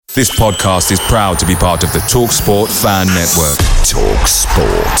This podcast is proud to be part of the TalkSport Fan Network.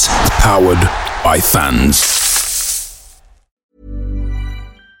 TalkSport. Powered by fans.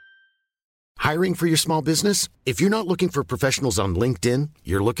 Hiring for your small business? If you're not looking for professionals on LinkedIn,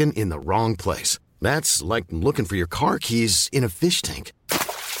 you're looking in the wrong place. That's like looking for your car keys in a fish tank.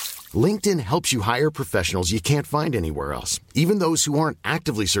 LinkedIn helps you hire professionals you can't find anywhere else, even those who aren't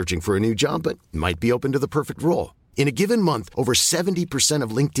actively searching for a new job but might be open to the perfect role. In a given month, over 70%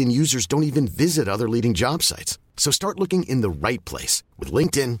 of LinkedIn users don't even visit other leading job sites. So start looking in the right place. With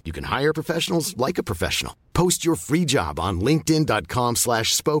LinkedIn, you can hire professionals like a professional. Post your free job on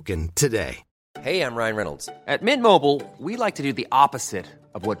linkedin.com/spoken today. Hey, I'm Ryan Reynolds. At Mint Mobile, we like to do the opposite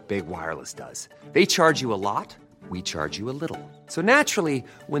of what Big Wireless does. They charge you a lot, we charge you a little. So naturally,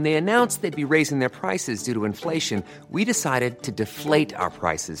 when they announced they'd be raising their prices due to inflation, we decided to deflate our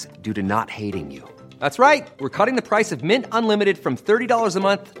prices due to not hating you. That's right. We're cutting the price of Mint Unlimited from $30 a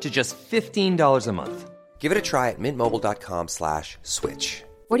month to just $15 a month. Give it a try at mintmobile.com/switch.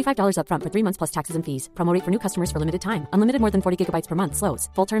 $45 up front for 3 months plus taxes and fees. Promo rate for new customers for limited time. Unlimited more than 40 gigabytes per month.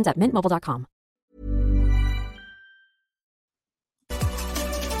 Slows full terms at mintmobile.com.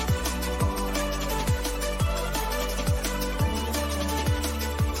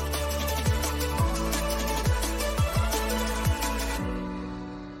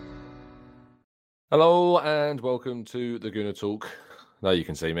 Hello and welcome to the Gooner Talk. Now you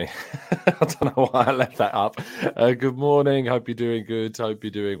can see me. I don't know why I left that up. Good morning. Hope you're doing good. Hope you're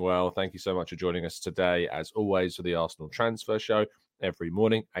doing well. Thank you so much for joining us today, as always, for the Arsenal Transfer Show every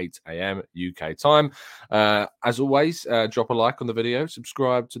morning, 8 a.m. UK time. As always, drop a like on the video.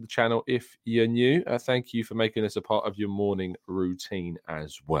 Subscribe to the channel if you're new. Thank you for making this a part of your morning routine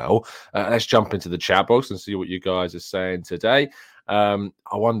as well. Let's jump into the chat box and see what you guys are saying today. I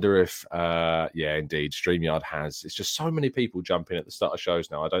wonder if, indeed, StreamYard has. It's just so many people jumping at the start of shows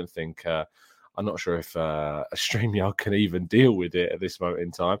now. I don't think, I'm not sure if a StreamYard can even deal with it at this moment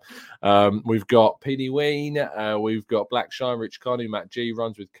in time. We've got Penny Ween, we've got Black Shine, Rich Kanu, Matt G,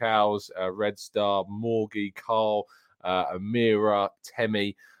 Runs with Cows, Red Star, Morgie, Carl, Amira,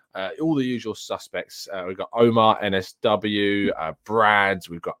 Temi. All the usual suspects. We've got Omar, NSW, Brad,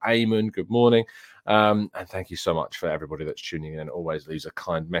 we've got Eamon. Good morning. And thank you so much for everybody that's tuning in and always leaves a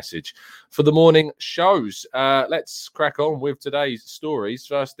kind message for the morning shows. Let's crack on with today's stories.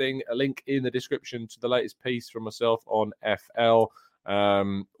 First thing, a link in the description to the latest piece from myself on FL.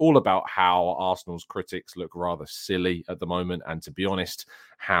 All about how Arsenal's critics look rather silly at the moment. And to be honest,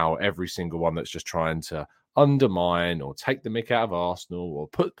 how every single one that's just trying to undermine or take the mick out of Arsenal or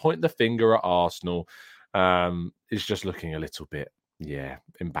point the finger at Arsenal is just looking a little bit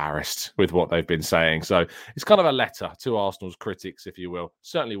embarrassed with what they've been saying. So it's kind of a letter to Arsenal's critics, if you will.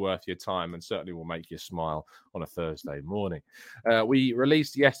 Certainly worth your time and certainly will make you smile on a Thursday morning. We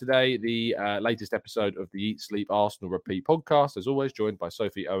released yesterday the latest episode of the Eat, Sleep, Arsenal Repeat podcast, as always, joined by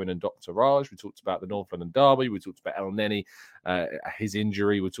Sophie Owen and Dr. Raj. We talked about the North London derby. We talked about Elneny, his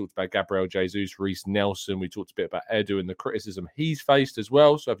injury. We talked about Gabriel Jesus, Reece Nelson. We talked a bit about Edu and the criticism he's faced as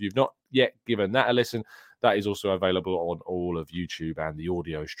well. So if you've not yet given that a listen, that is also available on all of YouTube and the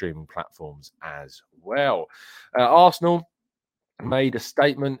audio streaming platforms as well. Arsenal made a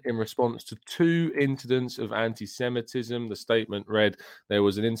statement in response to 2 incidents of anti-Semitism. The statement read, there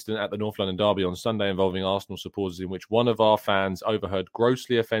was an incident at the North London derby on Sunday involving Arsenal supporters in which one of our fans overheard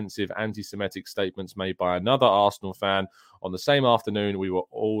grossly offensive anti-Semitic statements made by another Arsenal fan. On the same afternoon, we were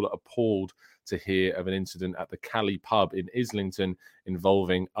all appalled to hear of an incident at the Cali pub in Islington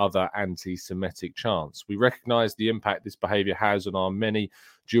involving other anti-Semitic chants. We recognise the impact this behaviour has on our many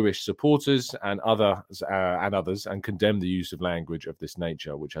Jewish supporters and others, and condemn the use of language of this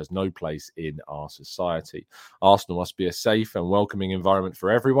nature, which has no place in our society. Arsenal must be a safe and welcoming environment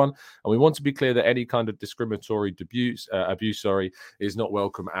for everyone, and we want to be clear that any kind of discriminatory abuse is not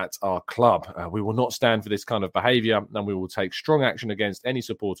welcome at our club. We will not stand for this kind of behaviour, and we will take strong action against any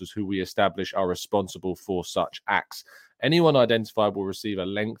supporters who we establish are responsible for such acts. Anyone identified will receive a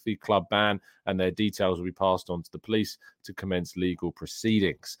lengthy club ban and their details will be passed on to the police to commence legal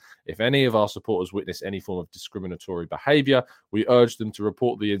proceedings. If any of our supporters witness any form of discriminatory behaviour, we urge them to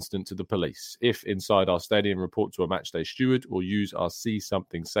report the incident to the police. If inside our stadium, report to a matchday steward or use our See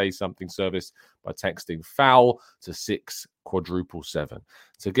Something, Say Something service by texting foul to 6 quadruple 7.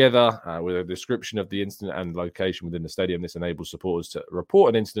 Together, with a description of the incident and location within the stadium, this enables supporters to report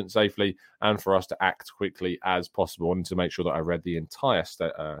an incident safely and for us to act quickly as possible. I wanted to make sure that I read the entire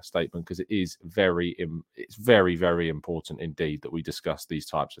statement because it's very, very important indeed that we discuss these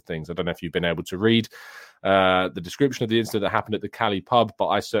types of things. I don't know if you've been able to read the description of the incident that happened at the Cali pub, but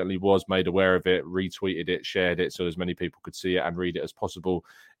I certainly was made aware of it, retweeted it, shared it so as many people could see it and read it as possible.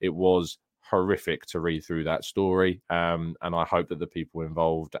 It was horrific to read through that story, and I hope that the people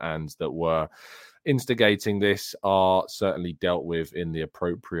involved and that were instigating this are certainly dealt with in the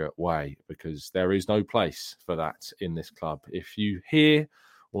appropriate way, because there is no place for that in this club. If you hear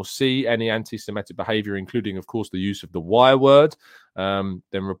or see any anti-Semitic behaviour, including, of course, the use of the Y word, then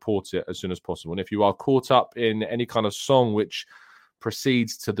report it as soon as possible. And if you are caught up in any kind of song which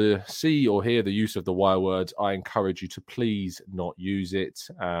proceeds to see or hear the use of the Y word, I encourage you to please not use it,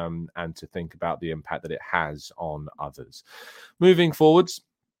 and to think about the impact that it has on others. Moving forwards,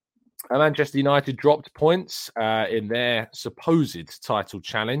 Manchester United dropped points in their supposed title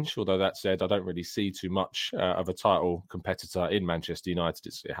challenge. Although that said, I don't really see too much of a title competitor in Manchester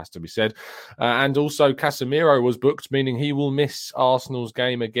United, it has to be said. And also Casemiro was booked, meaning he will miss Arsenal's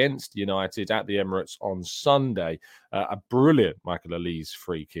game against United at the Emirates on Sunday. A brilliant Michael Ali's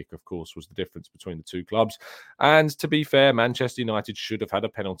free kick, of course, was the difference between the two clubs. And to be fair, Manchester United should have had a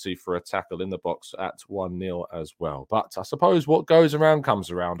penalty for a tackle in the box at 1-0 as well. But I suppose what goes around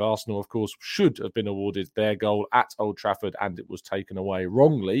comes around. Arsenal, of course, should have been awarded their goal at Old Trafford, and it was taken away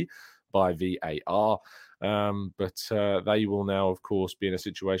wrongly by VAR. But they will now, of course, be in a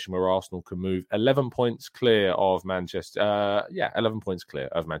situation where Arsenal can move 11 points clear of Manchester. 11 points clear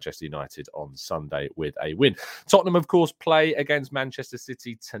of Manchester United on Sunday with a win. Tottenham, of course, play against Manchester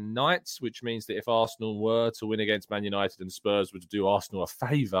City tonight, which means that if Arsenal were to win against Man United and Spurs were to do Arsenal a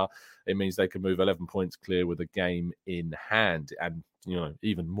favour, it means they can move 11 points clear with a game in hand, and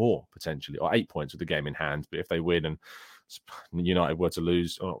even more potentially, or 8 points with a game in hand. But if they win and United were to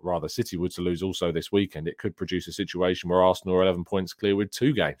lose, or rather City were to lose also this weekend, it could produce a situation where Arsenal are 11 points clear with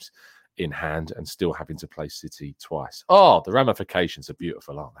 2 games in hand and still having to play City twice. Oh, the ramifications are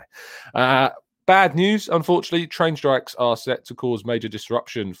beautiful, aren't they? Bad news, unfortunately. Train strikes are set to cause major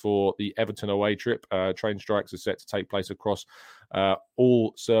disruption for the Everton away trip. Train strikes are set to take place across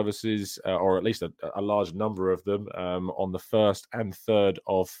all services, or at least a large number of them, on the 1st and 3rd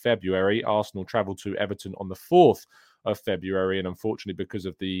of February. Arsenal travel to Everton on the 4th of February, and unfortunately, because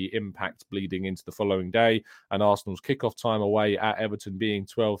of the impact bleeding into the following day and Arsenal's kickoff time away at Everton being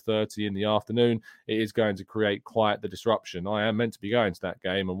 12:30 in the afternoon, it is going to create quite the disruption. I am meant to be going to that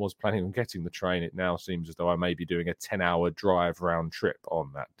game and was planning on getting the train. It now seems as though I may be doing a 10-hour drive round trip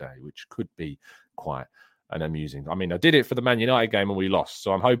on that day, which could be quite an amusing. I mean, I did it for the Man United game and we lost,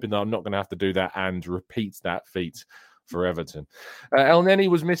 so I'm hoping that I'm not going to have to do that and repeat that feat for Everton. Elneny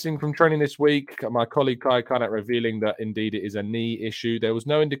was missing from training this week. My colleague Kai Kanat revealing that indeed it is a knee issue. There was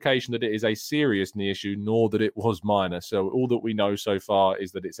no indication that it is a serious knee issue, nor that it was minor. So all that we know so far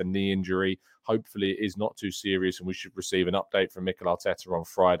is that it's a knee injury. Hopefully it is not too serious, and we should receive an update from Mikel Arteta on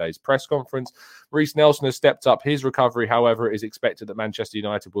Friday's press conference. Reiss Nelson has stepped up his recovery. However, it is expected that Manchester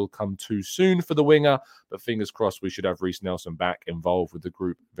United will come too soon for the winger, but fingers crossed we should have Reiss Nelson back involved with the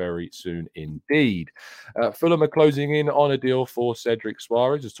group very soon indeed. Fulham are closing in on a deal for Cedric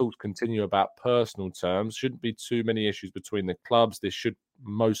Suarez as talks continue about personal terms. Shouldn't be too many issues between the clubs. This should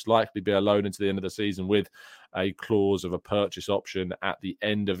most likely be a loan into the end of the season with a clause of a purchase option at the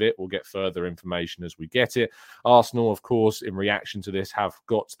end of it. We'll get further information as we get it. Arsenal, of course, in reaction to this, have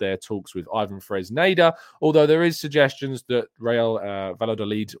got their talks with Ivan Fresneda, although there is suggestions that Real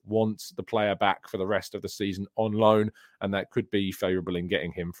Valladolid wants the player back for the rest of the season on loan, and that could be favourable in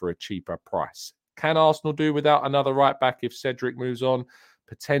getting him for a cheaper price. Can Arsenal do without another right-back if Cedric moves on?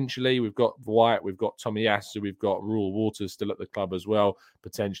 Potentially. We've got White, we've got Tomiyasu, we've got Rule Waters still at the club as well.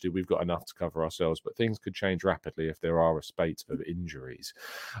 Potentially, we've got enough to cover ourselves, but things could change rapidly if there are a spate of injuries.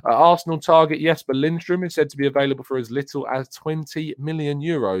 Arsenal target Jesper Lindstrom is said to be available for as little as 20 million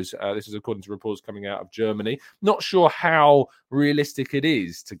euros. This is according to reports coming out of Germany. Not sure how realistic it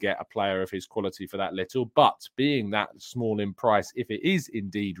is to get a player of his quality for that little, but being that small in price, if it is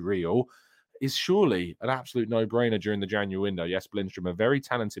indeed real, is surely an absolute no-brainer during the January window. Jesper Lindstrom, a very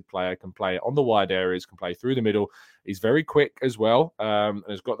talented player, can play on the wide areas, can play through the middle. He's very quick as well, and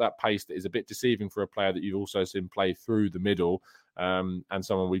has got that pace that is a bit deceiving for a player that you've also seen play through the middle, and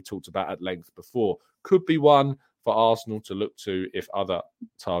someone we've talked about at length before. Could be one for Arsenal to look to if other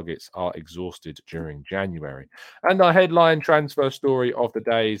targets are exhausted during January. And our headline transfer story of the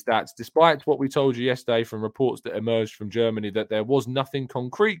day is that despite what we told you yesterday from reports that emerged from Germany that there was nothing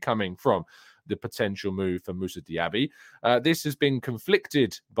concrete coming from the potential move for Moussa Diaby. This has been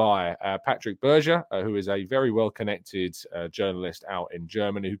conflicted by Patrick Berger, who is a very well-connected journalist out in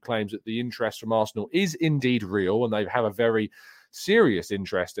Germany, who claims that the interest from Arsenal is indeed real and they have a very serious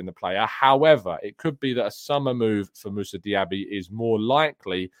interest in the player. However, it could be that a summer move for Moussa Diaby is more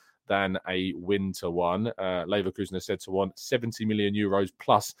likely than a winter one. Leverkusen is said to want 70 million euros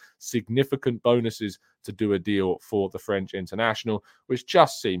plus significant bonuses to do a deal for the French international, which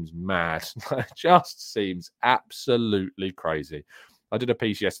just seems mad. Just seems absolutely crazy. I did a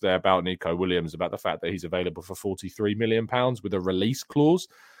piece yesterday about Nico Williams, about the fact that he's available for £43 million with a release clause.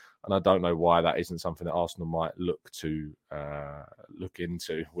 And I don't know why that isn't something that Arsenal might look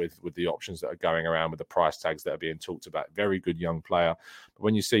into with the options that are going around, with the price tags that are being talked about. Very good young player. But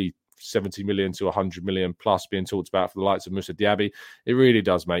when you see 70 million to 100 million plus being talked about for the likes of Moussa Diaby, it really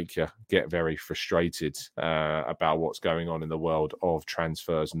does make you get very frustrated about what's going on in the world of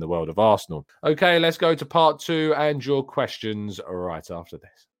transfers, in the world of Arsenal. Okay, let's go to part 2 and your questions right after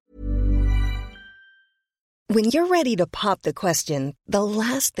this. When you're ready to pop the question, the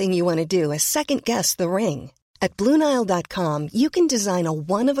last thing you want to do is second-guess the ring. At BlueNile.com, you can design a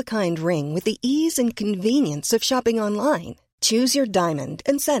one-of-a-kind ring with the ease and convenience of shopping online. Choose your diamond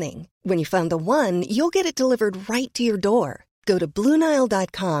and setting. When you find the one, you'll get it delivered right to your door. Go to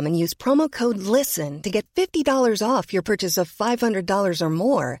BlueNile.com and use promo code LISTEN to get $50 off your purchase of $500 or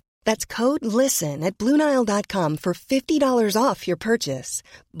more. That's code LISTEN at BlueNile.com for $50 off your purchase.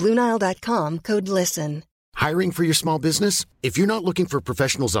 BlueNile.com, code LISTEN. Hiring for your small business? If you're not looking for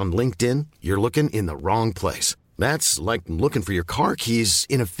professionals on LinkedIn, you're looking in the wrong place. That's like looking for your car keys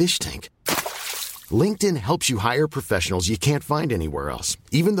in a fish tank. LinkedIn helps you hire professionals you can't find anywhere else,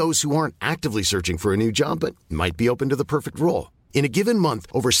 even those who aren't actively searching for a new job but might be open to the perfect role. In a given month,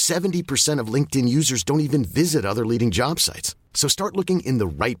 over 70% of LinkedIn users don't even visit other leading job sites. So start looking in the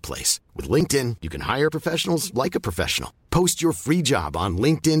right place. With LinkedIn, you can hire professionals like a professional. Post your free job on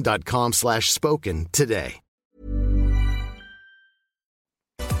linkedin.com/spoken today.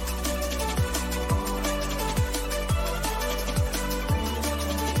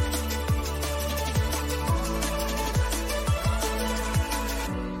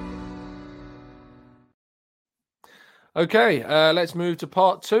 Okay, let's move to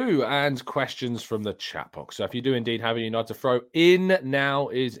part 2 and questions from the chat box. So if you do indeed have a United to throw in, now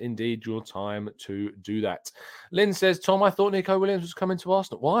is indeed your time to do that. Lynn says, Tom, I thought Nico Williams was coming to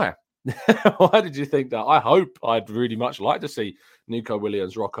Arsenal. Why? Why did you think that? I'd really much like to see Nico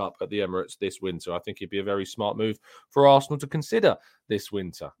Williams rock up at the Emirates this winter. I think it'd be a very smart move for Arsenal to consider this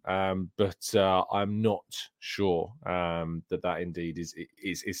winter. But I'm not sure that indeed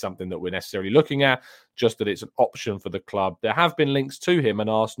is something that we're necessarily looking at, just that it's an option for the club. There have been links to him and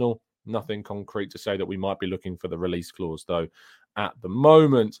Arsenal. Nothing concrete to say that we might be looking for the release clause, though, at the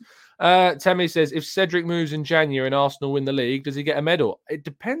moment. Temi says, if Cedric moves in January and Arsenal win the league, does he get a medal? It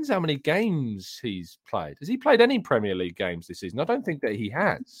depends how many games he's played. Has he played any Premier League games this season? I don't think that he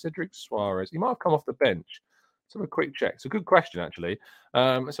has. Cedric Suarez, he might have come off the bench. Let's have a quick check. It's a good question, actually.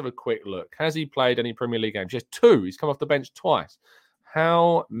 Let's have a quick look. Has he played any Premier League games? Yes, 2. He's come off the bench twice.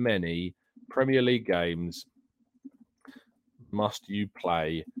 How many Premier League games must you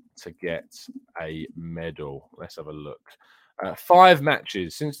play to get a medal? Let's have a look. 5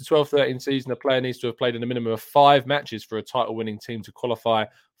 matches. Since the 12-13 season, a player needs to have played in a minimum of 5 matches for a title-winning team to qualify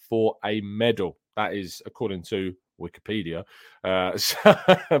for a medal. That is according to Wikipedia.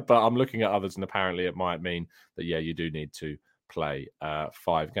 But I'm looking at others, and apparently it might mean that, yeah, you do need to play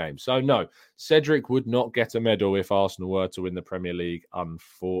 5 games. So, no, Cedric would not get a medal if Arsenal were to win the Premier League,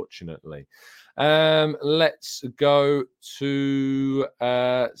 unfortunately. Let's go to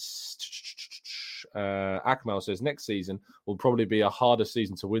Akmal says, next season will probably be a harder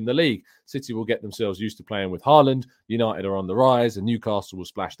season to win the league. City will get themselves used to playing with Haaland. United are on the rise and Newcastle will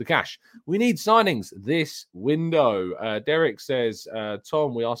splash the cash. We need signings this window. Derek says,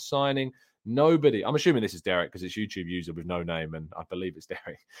 Tom, we are signing nobody. I'm assuming this is Derek because it's YouTube user with no name, and I believe it's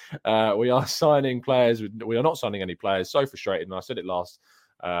Derek. We are signing players. We are not signing any players. So frustrated, and I said it last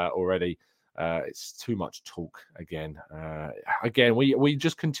already. It's too much talk again. We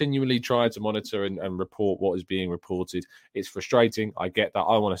just continually try to monitor and report what is being reported. It's frustrating. I get that.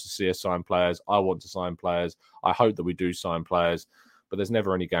 I want us to see us sign players. I want to sign players. I hope that we do sign players, but there's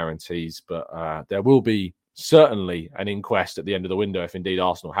never any guarantees. But there will be certainly an inquest at the end of the window if indeed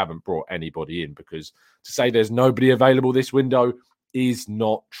Arsenal haven't brought anybody in, because to say there's nobody available this window is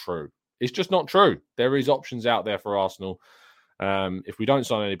not true. It's just not true. There is options out there for Arsenal. If we don't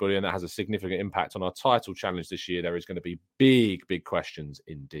sign anybody and that has a significant impact on our title challenge this year, there is going to be big, big questions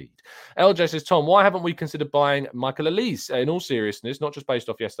indeed. LJ says, Tom, why haven't we considered buying Michael Elise? In all seriousness, not just based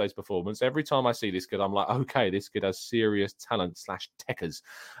off yesterday's performance, every time I see this kid, I'm like, okay, this kid has serious talent / techers.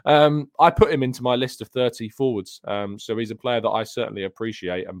 I put him into my list of 30 forwards. So he's a player that I certainly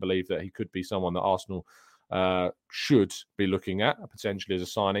appreciate and believe that he could be someone that Arsenal should be looking at potentially as a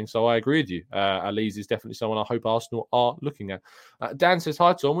signing. So I agree with you. Elise is definitely someone I hope Arsenal are looking at. Dan says,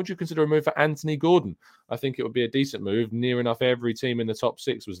 hi Tom, would you consider a move for Anthony Gordon? I think it would be a decent move. Near enough every team in the top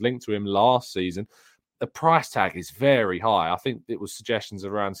 6 was linked to him last season. The price tag is very high. I think it was suggestions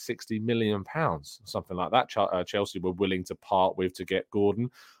of around £60 million, something like that. Chelsea were willing to part with to get Gordon.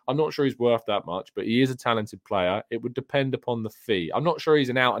 I'm not sure he's worth that much, but he is a talented player. It would depend upon the fee. I'm not sure he's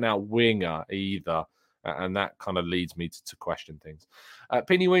an out-and-out winger either. And that kind of leads me to question things.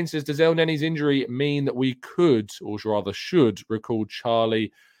 Penny Wynn says, does Elneny's injury mean that we could, or rather should, recall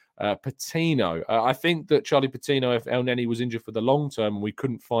Charlie Patino? I think that Charlie Patino, if Elneny was injured for the long term and we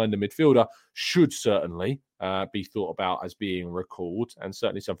couldn't find a midfielder, should certainly be thought about as being recalled, and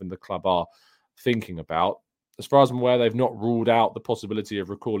certainly something the club are thinking about. As far as I'm aware, they've not ruled out the possibility of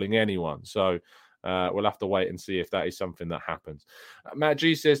recalling anyone. So we'll have to wait and see if that is something that happens. Matt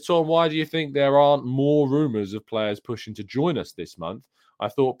G says, Tom, why do you think there aren't more rumours of players pushing to join us this month? I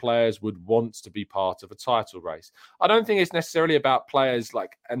thought players would want to be part of a title race. I don't think it's necessarily about players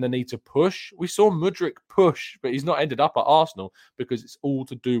and the need to push. We saw Mudryk push, but he's not ended up at Arsenal because it's all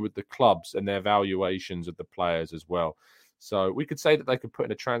to do with the clubs and their valuations of the players as well. So we could say that they could put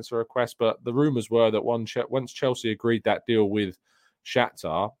in a transfer request, but the rumours were that once Chelsea agreed that deal with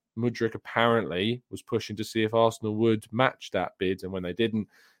Shakhtar, Mudryk apparently was pushing to see if Arsenal would match that bid, and when they didn't,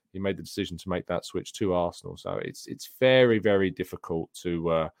 he made the decision to make that switch to Arsenal. So it's very, very difficult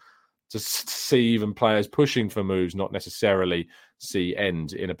to see even players pushing for moves, not necessarily see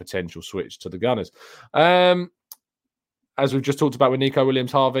end in a potential switch to the Gunners. As we've just talked about with Nico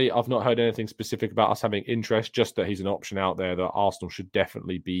Williams-Harvey, I've not heard anything specific about us having interest, just that he's an option out there that Arsenal should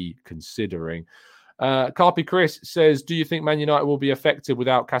definitely be considering. Carpy Chris says, do you think Man United will be effective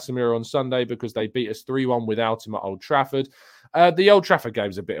without Casemiro on Sunday because they beat us 3-1 without him at Old Trafford? The Old Trafford game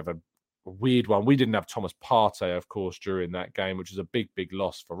is a bit of a weird one. We didn't have Thomas Partey, of course, during that game, which is a big, big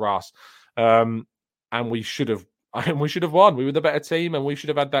loss for us. And we should have won. We were the better team, and we should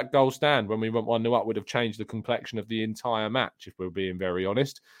have had that goal stand when we went 1-0 up. Would have changed the complexion of the entire match, if we're being very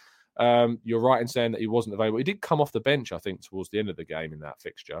honest. You're right in saying that he wasn't available. He did come off the bench, I think, towards the end of the game in that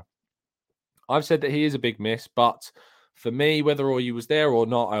fixture. I've said that he is a big miss, but for me, whether he was there or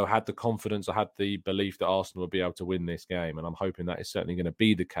not, I had the confidence, I had the belief that Arsenal would be able to win this game, and I'm hoping that is certainly going to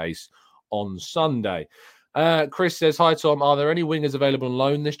be the case on Sunday. Chris says, hi Tom, are there any wingers available on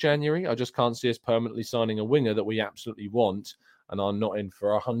loan this January? I just can't see us permanently signing a winger that we absolutely want and are not in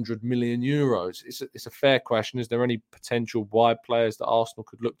for 100 million euros. It's a fair question. Is there any potential wide players that Arsenal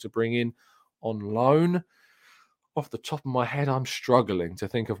could look to bring in on loan? Off the top of my head, I'm struggling to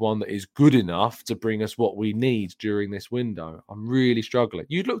think of one that is good enough to bring us what we need during this window. I'm really struggling.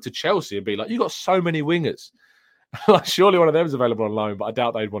 You'd look to Chelsea and be like, you've got so many wingers. Surely one of them is available on loan, but I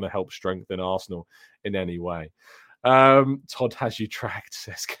doubt they'd want to help strengthen Arsenal in any way. Todd has you tracked,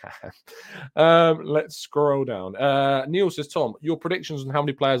 says Cam. Let's scroll down. Neil says, Tom, your predictions on how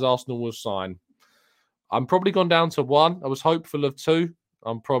many players Arsenal will sign? I'm probably gone down to 1. I was hopeful of 2.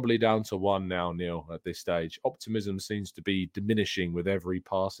 I'm probably down to 1 now, Neil, at this stage. Optimism seems to be diminishing with every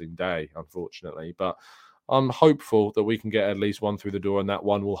passing day, unfortunately. But I'm hopeful that we can get at least 1 through the door, and that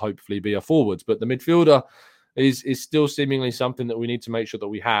 1 will hopefully be a forwards. But the midfielder is still seemingly something that we need to make sure that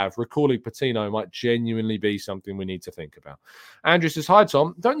we have. Recalling Patino might genuinely be something we need to think about. Andrew says, hi,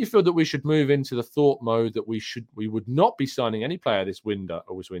 Tom. Don't you feel that we should move into the thought mode that we would not be signing any player this winter,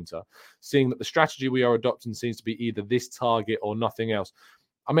 seeing that the strategy we are adopting seems to be either this target or nothing else?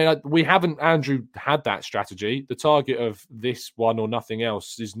 I mean, we haven't, Andrew, had that strategy. The target of this one or nothing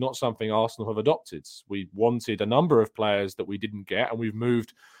else is not something Arsenal have adopted. We wanted a number of players that we didn't get, and we've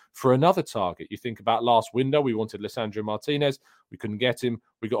moved for another target. You think about last window, we wanted Lisandro Martinez. We couldn't get him.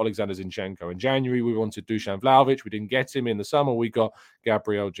 We got Alexander Zinchenko. In January, we wanted Dusan Vlahovic. We didn't get him. In the summer, we got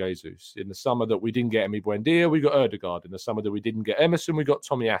Gabriel Jesus. In the summer that we didn't get Emi Buendia, we got Ødegaard. In the summer that we didn't get Emerson, we got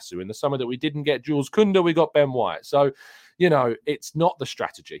Tomiyasu. In the summer that we didn't get Jules Koundé, we got Ben White. So, it's not the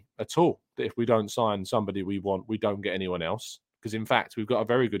strategy at all that if we don't sign somebody we want, we don't get anyone else. Because, in fact, we've got a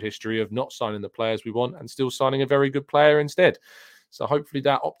very good history of not signing the players we want and still signing a very good player instead. So hopefully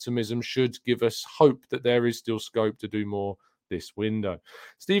that optimism should give us hope that there is still scope to do more this window.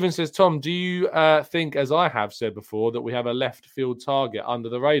 Stephen says, Tom, do you think, as I have said before, that we have a left field target under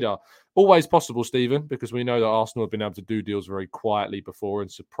the radar? Always possible, Stephen, because we know that Arsenal have been able to do deals very quietly before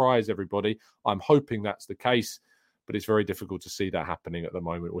and surprise everybody. I'm hoping that's the case, but it's very difficult to see that happening at the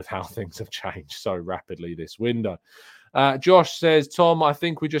moment with how things have changed so rapidly this window. Josh says, Tom, I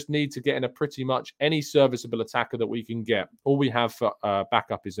think we just need to get in a pretty much any serviceable attacker that we can get. All we have for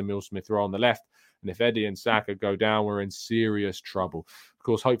backup is Emile Smith-Rowe on the left. And if Eddie and Saka go down, we're in serious trouble. Of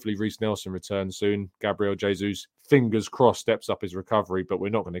course, hopefully Reece Nelson returns soon. Gabriel Jesus, fingers crossed, steps up his recovery, but we're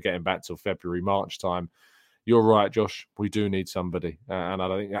not going to get him back till February, March time. You're right, Josh. We do need somebody. And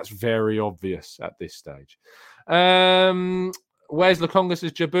I think that's very obvious at this stage. Where's Lukonga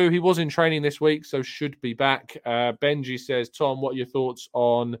says, Jabu, he was in training this week, so should be back. Benji says, Tom, what are your thoughts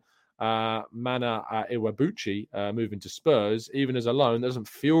on Mana Iwabuchi moving to Spurs? Even as a loan, doesn't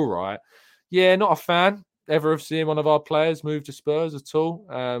feel right. Yeah, not a fan ever of seeing one of our players move to Spurs at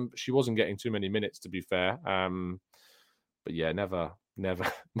all. She wasn't getting too many minutes, to be fair. But yeah, never.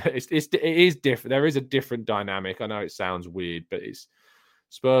 It is different. There is a different dynamic. I know it sounds weird, but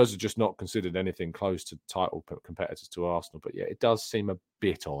Spurs are just not considered anything close to title competitors to Arsenal. But yeah, it does seem a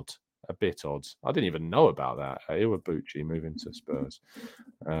bit odd. I didn't even know about that. Iwabuchi moving to Spurs.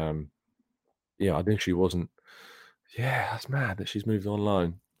 Yeah, I think she wasn't. Yeah, that's mad that she's moved on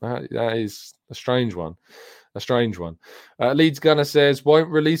loan. That is a strange one. Leeds Gunner says, won't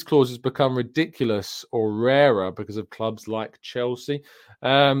release clauses become ridiculous or rarer because of clubs like Chelsea?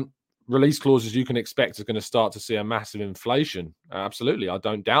 Release clauses you can expect are going to start to see a massive inflation. Absolutely. I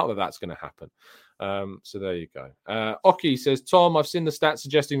don't doubt that that's going to happen. So there you go. Oki says, Tom, I've seen the stats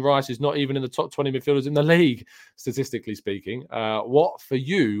suggesting Rice is not even in the top 20 midfielders in the league, statistically speaking. What for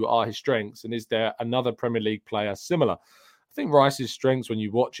you are his strengths? And is there another Premier League player similar? I think Rice's strengths, when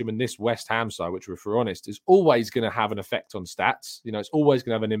you watch him in this West Ham side, which, if we're honest, is always going to have an effect on stats. You know, it's always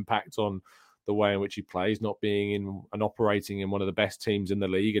going to have an impact on the way in which he plays, not being in and operating in one of the best teams in the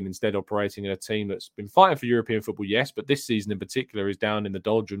league and instead operating in a team that's been fighting for European football, yes, but this season in particular is down in the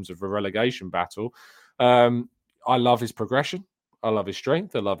doldrums of a relegation battle. I love his progression. I love his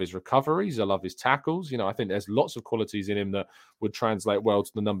strength. I love his recoveries. I love his tackles. You know, I think there's lots of qualities in him that would translate well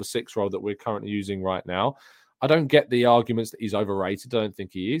to the number 6 role that we're currently using right now. I don't get the arguments that he's overrated. I don't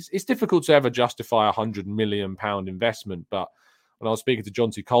think he is. It's difficult to ever justify a £100 million investment, but when I was speaking to John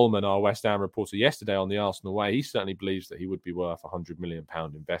T. Coleman, our West Ham reporter, yesterday on the Arsenal Way, he certainly believes that he would be worth a £100 million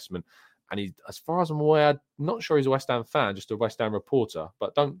investment. And he, as far as I'm aware, I'm not sure he's a West Ham fan, just a West Ham reporter,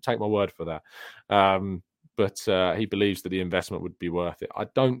 but don't take my word for that. But he believes that the investment would be worth it. I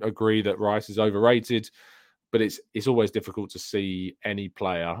don't agree that Rice is overrated, but it's always difficult to see any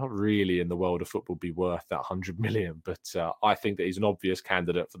player really in the world of football be worth that 100 million. But I think that he's an obvious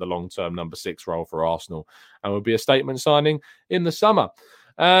candidate for the long-term number 6 role for Arsenal and would be a statement signing in the summer.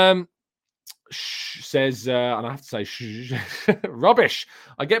 Says, and I have to say, rubbish.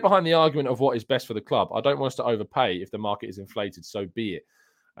 I get behind the argument of what is best for the club. I don't want us to overpay. If the market is inflated, so be it.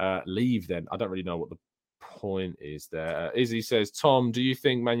 Leave then. I don't really know what the point is there. Izzy says, Tom, do you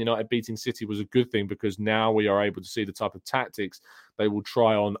think Man United beating City was a good thing because now we are able to see the type of tactics they will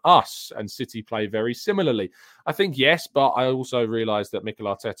try on us, and City play very similarly? I think yes, but I also realise that Mikel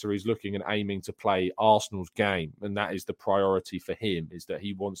Arteta is looking and aiming to play Arsenal's game, and that is the priority for him, is that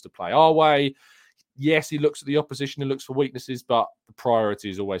he wants to play our way. Yes, he looks at the opposition and looks for weaknesses, but the priority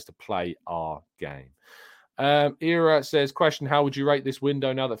is always to play our game. Era says, question, how would you rate this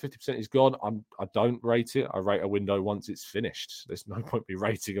window now that 50% is gone? I don't rate it. I rate a window once it's finished. There's no point me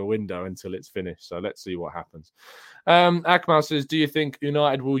rating a window until it's finished. So let's see what happens. Akmal says, do you think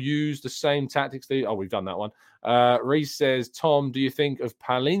United will use the same tactics? We've done that one. Reese says, Tom, do you think of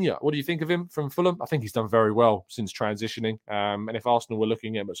Paulinho? What do you think of him from Fulham? I think he's done very well since transitioning. And if Arsenal were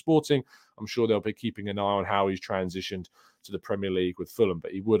looking at him at Sporting, I'm sure they'll be keeping an eye on how he's transitioned to the Premier League with Fulham.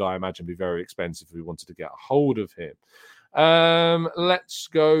 But he would, I imagine, be very expensive if we wanted to get a hold of him. Let's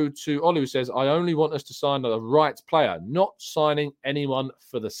go to Olu, who says, I only want us to sign the right player, not signing anyone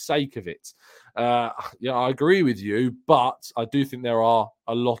for the sake of it. Yeah, I agree with you, but I do think there are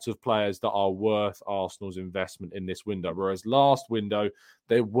a lot of players that are worth Arsenal's investment in this window, whereas last window,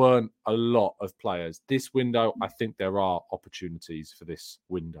 there weren't a lot of players. This window, I think there are opportunities for this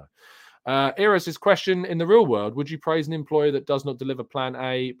window. Eros' question, in the real world, would you praise an employer that does not deliver plan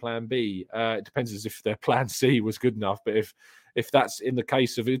A, plan B? It depends as if their plan C was good enough, but if that's in the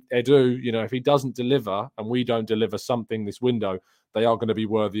case of Edu, you know, if he doesn't deliver and we don't deliver something this window, they are going to be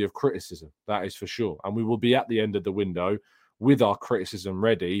worthy of criticism. That is for sure. And we will be at the end of the window with our criticism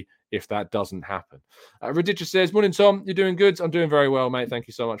ready if that doesn't happen. Radicha says, morning, Tom. You're doing good? I'm doing very well, mate. Thank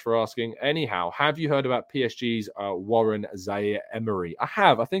you so much for asking. Anyhow, have you heard about PSG's Warren Zaïre-Emery? I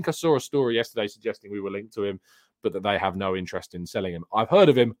have. I think I saw a story yesterday suggesting we were linked to him, but that they have no interest in selling him. I've heard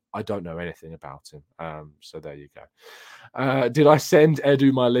of him. I don't know anything about him. So there you go. Did I send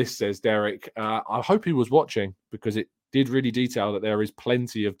Edu my list, says Derek. I hope he was watching, because it did really detail that there is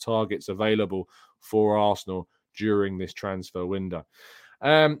plenty of targets available for Arsenal during this transfer window.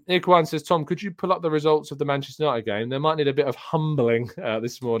 Ikwan says, Tom, could you pull up the results of the Manchester United game? They might need a bit of humbling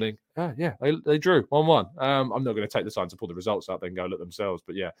this morning. Yeah, they drew 1-1. I'm not going to take the time to pull the results up. They can go look themselves.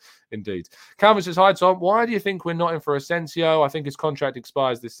 But yeah, indeed. Calvin says, hi, Tom. Why do you think we're not in for Asensio? I think his contract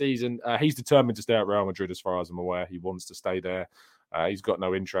expires this season. He's determined to stay at Real Madrid, as far as I'm aware. He wants to stay there. He's got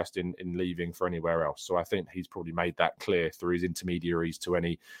no interest in leaving for anywhere else. So I think he's probably made that clear through his intermediaries to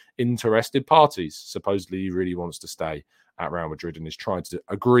any interested parties. Supposedly, he really wants to stay at Real Madrid and is trying to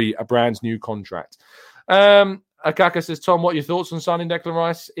agree a brand new contract. Akaka says, Tom, what are your thoughts on signing Declan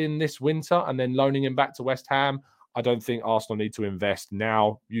Rice in this winter and then loaning him back to West Ham? I don't think Arsenal need to invest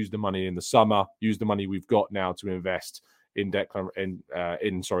now. Use the money in the summer. Use the money we've got now to invest in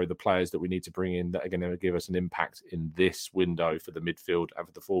the players that we need to bring in that are going to give us an impact in this window for the midfield and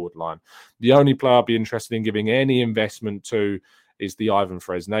for the forward line. The only player I'd be interested in giving any investment to is the Ivan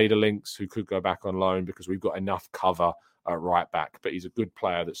Fresneda links, who could go back on loan because we've got enough cover at right back. But he's a good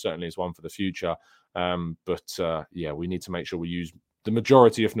player that certainly is one for the future. We need to make sure we use the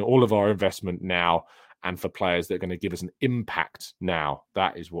majority, if not all, of our investment now, and for players that are going to give us an impact now.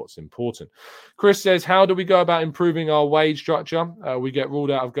 That is what's important. Chris says, how do we go about improving our wage structure? We get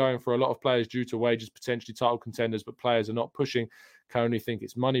ruled out of going for a lot of players due to wages, potentially title contenders, but players are not pushing. Can only think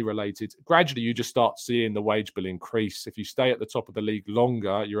it's money related. Gradually, you just start seeing the wage bill increase. If you stay at the top of the league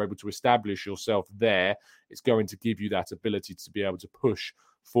longer, you're able to establish yourself there. It's going to give you that ability to be able to push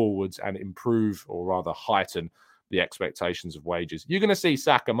forwards and improve, or rather heighten, the expectations of wages. You're going to see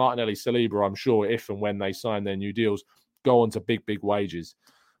Saka, Martinelli, Saliba, I'm sure, if and when they sign their new deals, go on to big wages.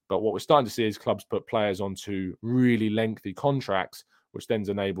 But what we're starting to see is clubs put players onto really lengthy contracts, which then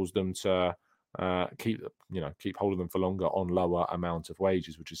enables them to keep hold of them for longer on lower amount of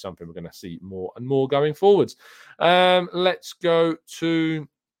wages, which is something we're going to see more and more going forwards. Let's go to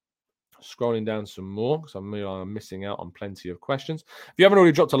scrolling down some more, because I'm missing out on plenty of questions. If you haven't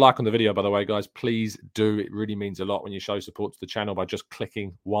already dropped a like on the video, by the way, guys, please do. It really means a lot when you show support to the channel by just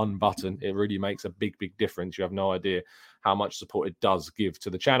clicking one button. It really makes a big difference. You have no idea how much support it does give to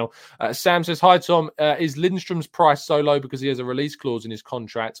the channel. Sam says, hi, Tom. Is Lindstrom's price so low because he has a release clause in his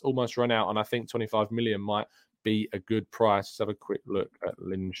contract, almost run out, and I think 25 million might be a good price? Let's have a quick look at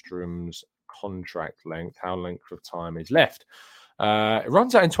Lindstrom's contract length. How length of time is left? It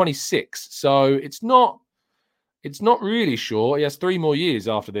runs out in 26, so it's not really sure. He has 3 more years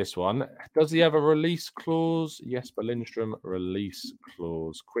after this one. Does he have a release clause? Jesper Lindstrom release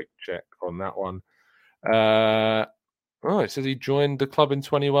clause. Quick check on that one. It says he joined the club in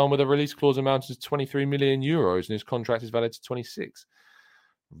 21 with a release clause amounting to 23 million euros, and his contract is valid to 26.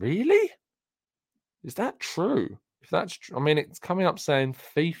 Really? Is that true? If that's true, I mean, it's coming up saying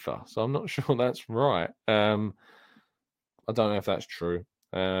FIFA, so I'm not sure that's right. I don't know if that's true.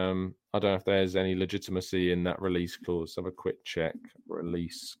 I don't know if there's any legitimacy in that release clause. Have a quick check.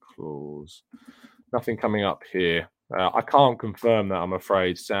 Release clause. Nothing coming up here. I can't confirm that, I'm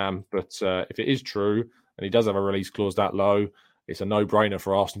afraid, Sam. But if it is true, and he does have a release clause that low, it's a no-brainer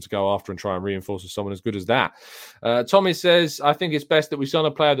for Arsenal to go after and try and reinforce with someone as good as that. Tommy says, I think it's best that we sign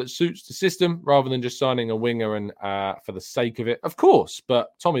a player that suits the system rather than just signing a winger and for the sake of it. Of course,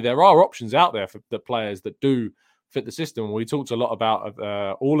 but Tommy, there are options out there for the players that do fit the system. We talked a lot about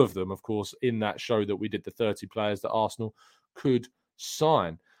all of them, of course, in that show that we did, the 30 players that Arsenal could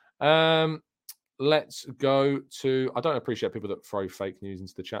sign. Let's go to... I don't appreciate people that throw fake news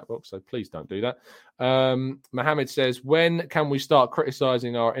into the chat box, so please don't do that. Mohammed says, when can we start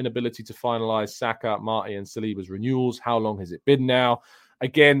criticising our inability to finalise Saka, Marty and Saliba's renewals? How long has it been now?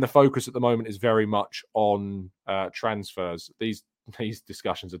 Again, the focus at the moment is very much on transfers. These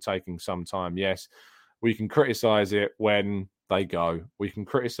discussions are taking some time, yes. We can criticise it when they go. We can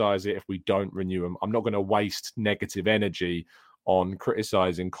criticise it if we don't renew them. I'm not going to waste negative energy on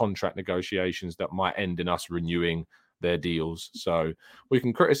criticising contract negotiations that might end in us renewing their deals. So we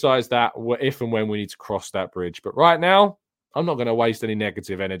can criticise that if and when we need to cross that bridge. But right now, I'm not going to waste any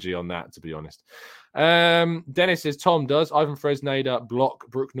negative energy on that, to be honest. Dennis says, Tom, does Ivan Fresneda block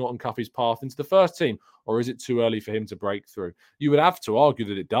Brooke Norton-Cuffy's path into the first team, or is it too early for him to break through? You would have to argue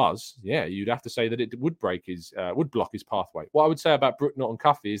that it does. Yeah, you'd have to say that it would block his pathway. What I would say about Brooke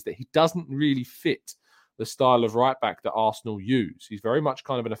Norton-Cuffy is that he doesn't really fit the style of right back that Arsenal use. He's very much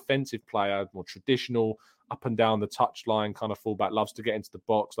kind of an offensive player, more traditional, up and down the touchline kind of fullback, loves to get into the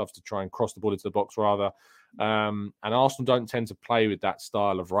box, loves to try and cross the ball into the box rather. And Arsenal don't tend to play with that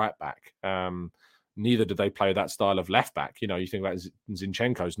style of right back. Neither do they play that style of left back. You know, you think about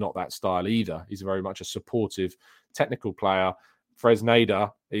Zinchenko's not that style either. He's very much a supportive, technical player.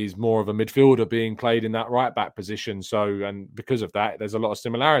 Fresneda is more of a midfielder being played in that right back position. So, and because of that, there's a lot of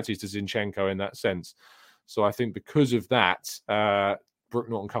similarities to Zinchenko in that sense. So I think because of that, Brooke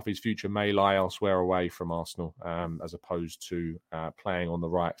Norton-Cuffy's future may lie elsewhere away from Arsenal, as opposed to playing on the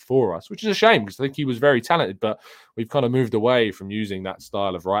right for us, which is a shame because I think he was very talented, but we've kind of moved away from using that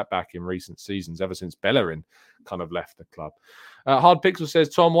style of right back in recent seasons, ever since Bellerin kind of left the club. Hard Pixel says,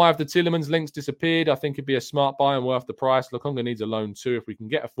 Tom, why have the Tielemans links disappeared? I think it'd be a smart buy and worth the price. Lokonga needs a loan too. If we can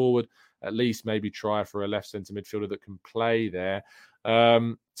get a forward, at least maybe try for a left centre midfielder that can play there.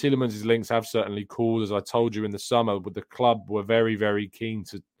 Tielemans' links have certainly called, as I told you in the summer, with the club were very, very keen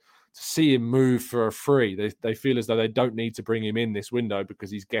to see him move for a free. They feel as though they don't need to bring him in this window because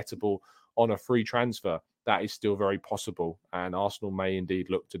he's gettable on a free transfer. That is still very possible, and Arsenal may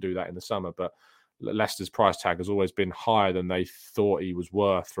indeed look to do that in the summer, but Leicester's price tag has always been higher than they thought he was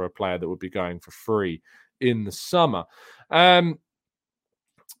worth for a player that would be going for free in the summer.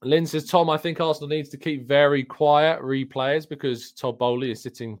 Lynn says, Tom, I think Arsenal needs to keep very quiet replayers because Todd Bowley is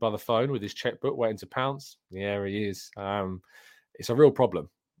sitting by the phone with his checkbook waiting to pounce. Yeah, he is. It's a real problem.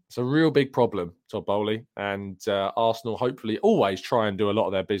 It's a real big problem, Todd Bowley. And Arsenal hopefully always try and do a lot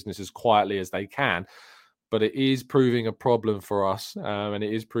of their business as quietly as they can. But it is proving a problem for us, and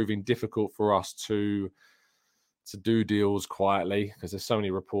it is proving difficult for us to do deals quietly because there's so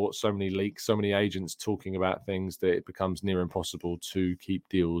many reports, so many leaks, so many agents talking about things that it becomes near impossible to keep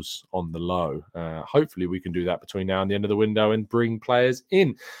deals on the low. Hopefully we can do that between now and the end of the window and bring players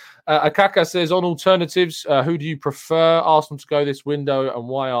in. Akaka says, on alternatives, who do you prefer Arsenal to go this window, and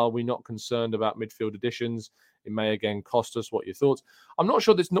why are we not concerned about midfield additions? It may again cost us. What are your thoughts? I'm not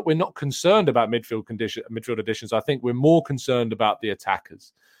sure we're not concerned about midfield additions. I think we're more concerned about the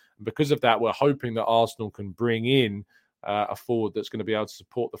attackers. And because of that, we're hoping that Arsenal can bring in a forward that's going to be able to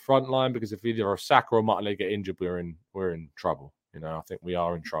support the front line, because if either Saka or Martinelli get injured, we're in trouble. You know, I think we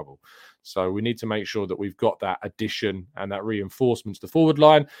are in trouble. So we need to make sure that we've got that addition and that reinforcement to the forward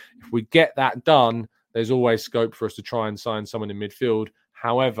line. If we get that done, there's always scope for us to try and sign someone in midfield.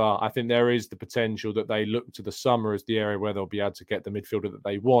 However, I think there is the potential that they look to the summer as the area where they'll be able to get the midfielder that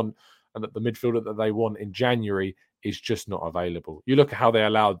they want, and that the midfielder that they want in January is just not available. You look at how they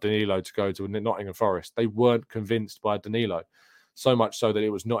allowed Danilo to go to Nottingham Forest. They weren't convinced by Danilo, so much so that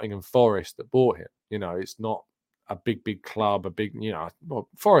it was Nottingham Forest that bought him. You know, it's not a big club,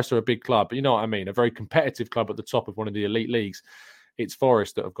 Forest are a big club, but you know what I mean, a very competitive club at the top of one of the elite leagues. It's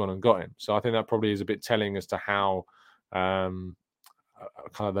Forest that have gone and got him. So I think that probably is a bit telling as to how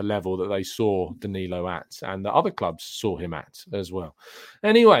kind of the level that they saw Danilo at, and the other clubs saw him at as well.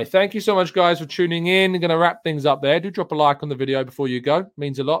 Anyway, thank you so much, guys, for tuning in. I'm going to wrap things up there. Do drop a like on the video before you go. It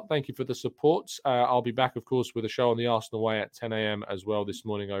means a lot. Thank you for the support. I'll be back, of course, with a show on the Arsenal Way at 10 a.m. as well this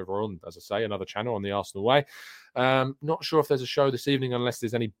morning over on, as I say, another channel on the Arsenal Way. Not sure if there's a show this evening unless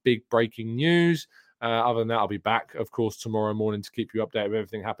there's any big breaking news. Other than that, I'll be back, of course, tomorrow morning to keep you updated with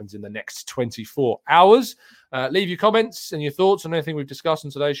everything that happens in the next 24 hours. Leave your comments and your thoughts on anything we've discussed on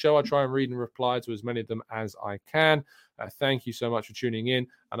today's show. I try and read and reply to as many of them as I can. Thank you so much for tuning in,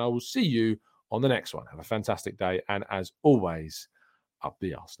 and I will see you on the next one. Have a fantastic day, and as always, up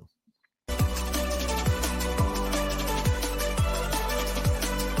the Arsenal.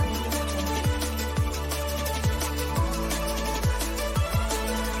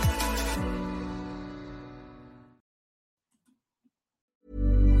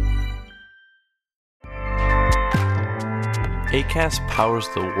 Acast powers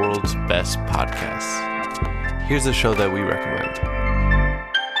the world's best podcasts. Here's a show that we recommend.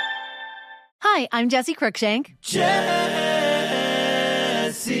 Hi, I'm Jessie Cruikshank. Jessie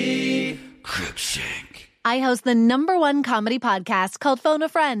Cruikshank. I host the #1 comedy podcast called Phone a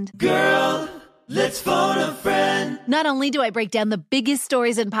Friend. Girl, let's phone a friend. Not only do I break down the biggest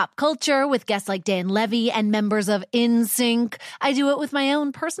stories in pop culture with guests like Dan Levy and members of NSYNC, I do it with my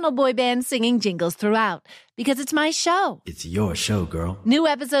own personal boy band singing jingles throughout. Because it's my show. It's your show, girl. New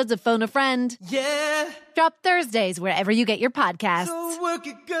episodes of Phone a Friend. Yeah. Drop Thursdays wherever you get your podcasts. So work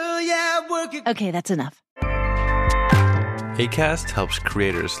it, girl, yeah, work it. Okay, that's enough. Acast helps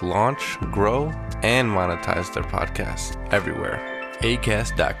creators launch, grow, and monetize their podcasts everywhere.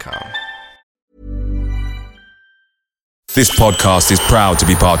 Acast.com. This podcast is proud to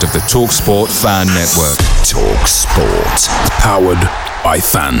be part of the TalkSport Fan Network. TalkSport. Powered by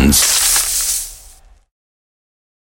fans.